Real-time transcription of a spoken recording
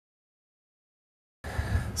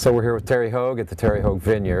So we're here with Terry Hoage at the TerryHoage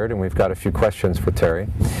Vineyard, and we've got a few questions for Terry.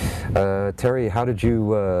 Terry, how did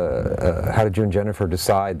you and Jennifer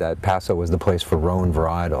decide that Paso was the place for Rhone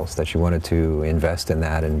varietals, that you wanted to invest in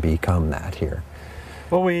that and become that here?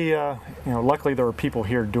 Well, luckily there were people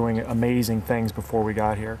here doing amazing things before we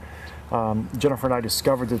got here. Jennifer and I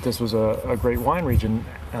discovered that this was a great wine region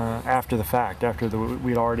after the fact, after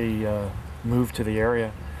we'd already moved to the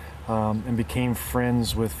area, and became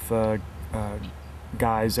friends with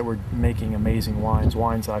guys that were making amazing wines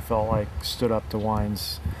that I felt like stood up to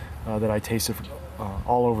wines that I tasted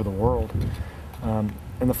all over the world. And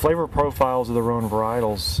the flavor profiles of the Rhone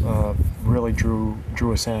varietals really drew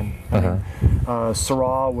us in.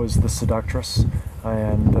 Syrah was the seductress,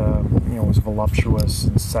 and it was voluptuous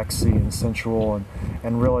and sexy and sensual,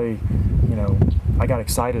 and really, I got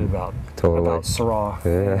excited about Syrah.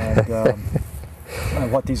 Yeah.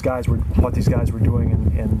 And what these guys were doing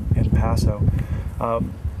in Paso.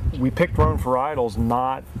 We picked Rhone varietals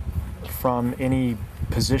not from any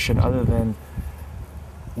position other than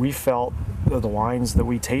we felt the wines that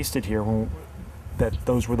we tasted here, that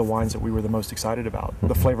those were the wines that we were the most excited about.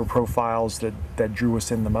 The flavor profiles that drew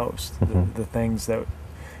us in the most, the things that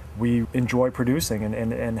we enjoy producing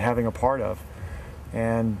and having a part of.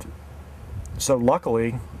 And so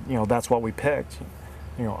luckily, that's what we picked.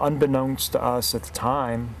 Unbeknownst to us at the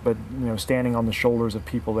time, but standing on the shoulders of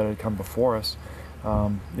people that had come before us,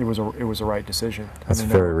 it was a right decision. That's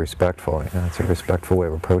very respectful. Yeah, it's a respectful way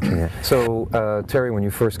of approaching it. So, Terry, when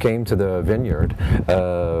you first came to the vineyard,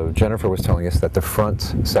 Jennifer was telling us that the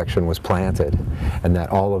front section was planted, and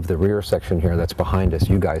that all of the rear section here that's behind us,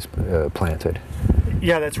 you guys planted.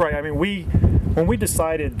 Yeah, that's right. I mean, when we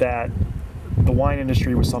decided that the wine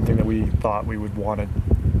industry was something that we thought we would want to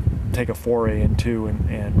take a foray into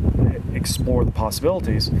and explore the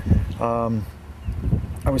possibilities.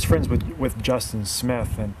 I was friends with Justin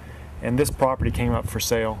Smith, and this property came up for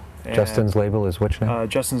sale. Justin's label is which now?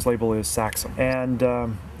 Justin's label is Saxon,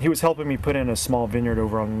 and he was helping me put in a small vineyard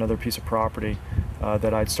over on another piece of property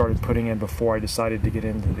that I'd started putting in before I decided to get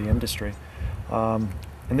into the industry. And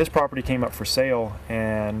this property came up for sale,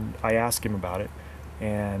 and I asked him about it,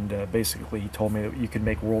 and basically he told me that you could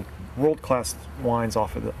make world-class wines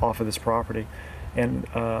off of this property. And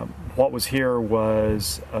what was here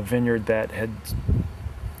was a vineyard that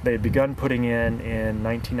they had begun putting in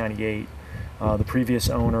 1998. The previous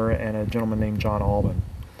owner and a gentleman named John Alban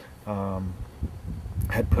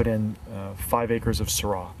had put in 5 acres of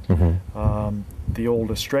Syrah. The old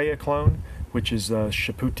Estrella clone, which is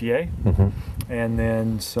Chapoutier, and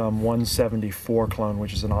then some 174 clone,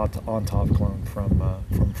 which is an Antave clone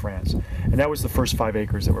from France. And that was the first 5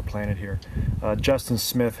 acres that were planted here. Justin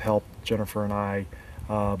Smith helped Jennifer and I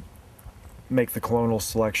make the clonal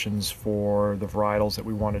selections for the varietals that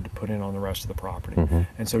we wanted to put in on the rest of the property.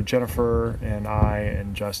 And so Jennifer and I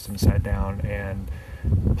and Justin sat down and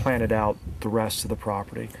planted out the rest of the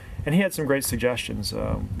property. And he had some great suggestions,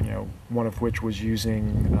 one of which was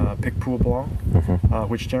using Picpoul Blanc,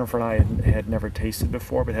 which Jennifer and I had never tasted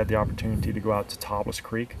before, but had the opportunity to go out to Topless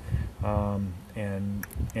Creek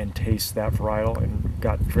and taste that varietal, and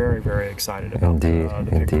got very, very excited about the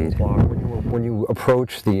Picpoul Blanc. When you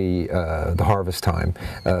approach the harvest time,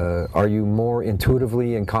 are you more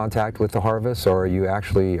intuitively in contact with the harvest, or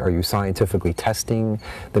are you scientifically testing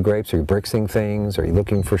the grapes? Are you brixing things? Are you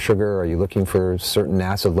looking for sugar? Are you looking for certain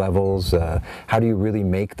acid levels? How do you really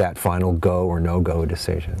make that final go or no-go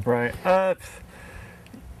decision? Right.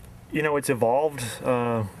 It's evolved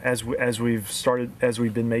as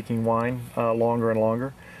we've been making wine longer and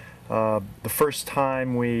longer. The first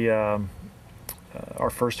time our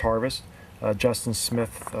first harvest, Justin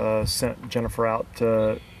Smith sent Jennifer out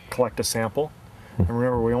to collect a sample. And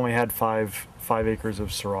remember, we only had 5 acres of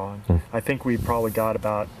Syrah. I think we probably got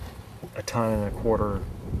about 1.25 tons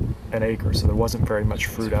an acre, so there wasn't very much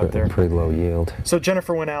fruit out there. Pretty low yield. So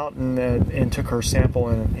Jennifer went out and took her sample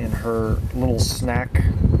in her little snack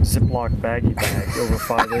Ziploc baggie bag over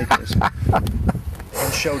 5 acres.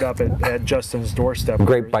 And showed up at Justin's doorstep.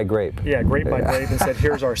 Grape by grape. Yeah, grape by grape, and said,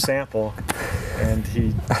 "Here's our sample." And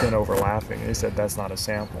he bent over laughing. He said, "That's not a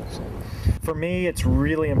sample." So, for me, it's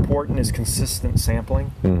really important is consistent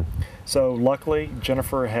sampling. So luckily,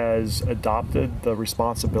 Jennifer has adopted the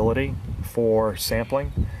responsibility for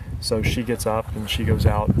sampling. So she gets up and she goes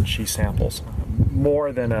out and she samples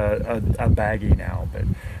more than a baggie now,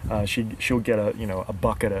 but she'll get a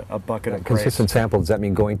bucket of grapes. Consistent sample, does that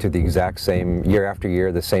mean going to the exact same year after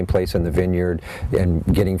year, the same place in the vineyard, and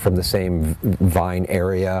getting from the same vine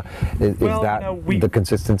area? Is that the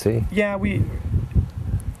consistency? Yeah,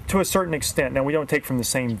 to a certain extent. Now, we don't take from the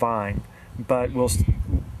same vine, but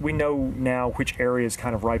we know now which areas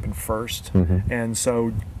kind of ripen first, Mm-hmm.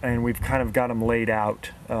 and we've kind of got them laid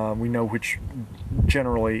out. We know which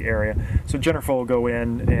generally area. So Jennifer will go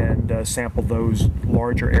in and sample those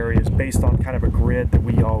larger areas based on kind of a grid that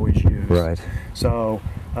we always use. Right. So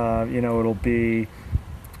it'll be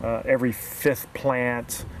every 5th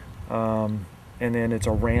plant, and then it's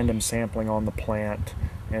a random sampling on the plant,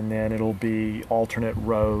 and then it'll be alternate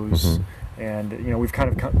rows. Mm-hmm. And we've kind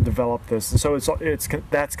of developed this, and so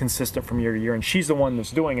that's consistent from year to year. And she's the one that's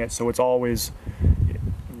doing it, so it's always,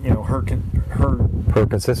 her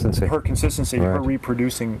consistency. her consistency, Right. her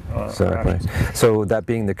reproducing. Exactly. So that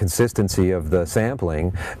being the consistency of the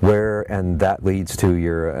sampling, and that leads to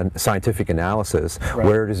your scientific analysis. Right.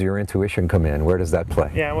 Where does your intuition come in? Where does that play?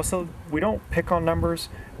 Yeah, well, so we don't pick on numbers,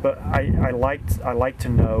 but I like to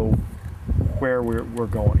know where we're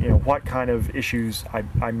going. What kind of issues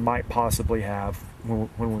I might possibly have when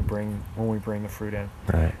we bring the fruit in.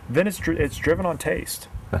 Right. Then it's driven on taste.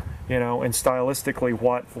 And stylistically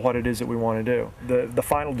what it is that we want to do. The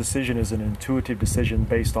final decision is an intuitive decision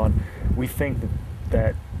based on, we think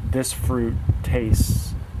that this fruit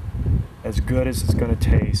tastes as good as it's going to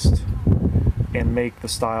taste and make the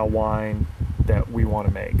style wine that we want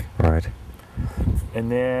to make. Right. And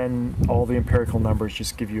then all the empirical numbers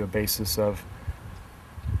just give you a basis of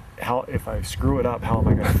how, if I screw it up, how am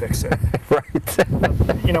I going to fix it?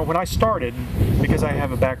 Right. When I started, because I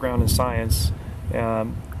have a background in science,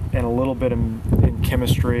 and a little bit in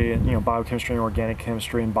chemistry, and biochemistry and organic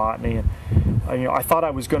chemistry and botany, and I thought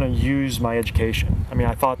I was going to use my education.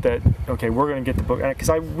 I thought that, okay, we're going to get the book, because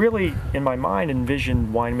I really, in my mind,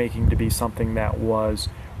 envisioned winemaking to be something that was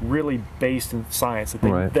really based in science,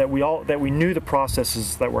 Right. that we knew the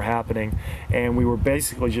processes that were happening, and we were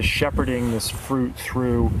basically just shepherding this fruit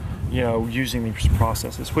through, using these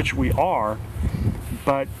processes, which we are,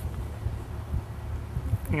 but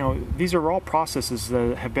these are all processes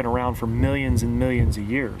that have been around for millions and millions of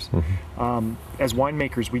years. Mm-hmm. As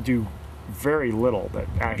winemakers, we do very little that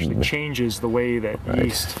actually changes the way that Right.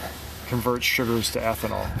 yeast converts sugars to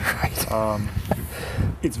ethanol. Right.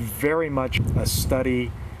 It's very much a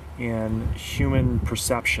study in human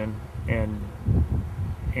perception and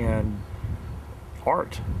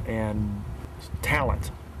art and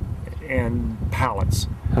talent and palates.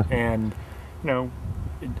 And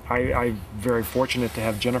I'm very fortunate to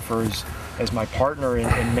have Jennifer as my partner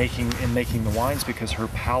in making the wines, because her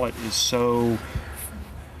palate is so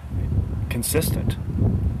consistent.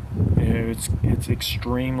 It's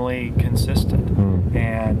extremely consistent. Mm.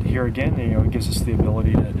 And here again, it gives us the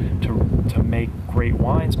ability to make great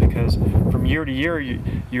wines, because from year to year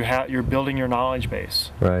you're building your knowledge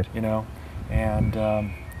base. Right.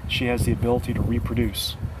 And she has the ability to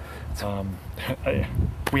reproduce.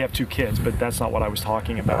 We have 2 kids, but that's not what I was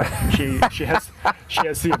talking about. She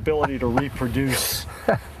has the ability to reproduce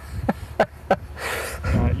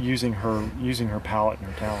using her palate and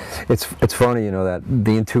her talents. It's funny, that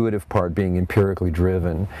the intuitive part being empirically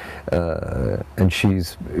driven, and she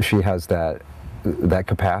has that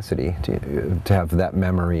capacity to have that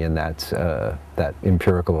memory and that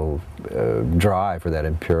empirical drive, or that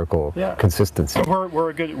empirical consistency. We're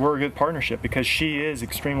a good partnership, because she is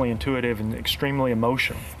extremely intuitive and extremely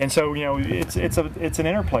emotional, and so it's an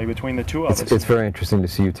interplay between the two of us. It's very interesting to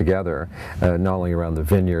see you together, not only around the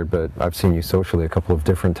vineyard, but I've seen you socially a couple of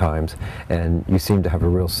different times, and you seem to have a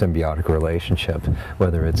real symbiotic relationship,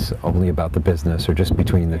 whether it's only about the business or just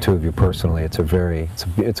between the two of you personally. It's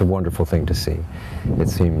a wonderful thing to see. It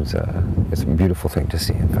seems it's a beautiful thing to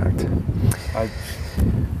see, in fact.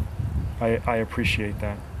 I appreciate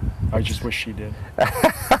that. I just wish she did.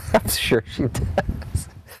 I'm sure she did.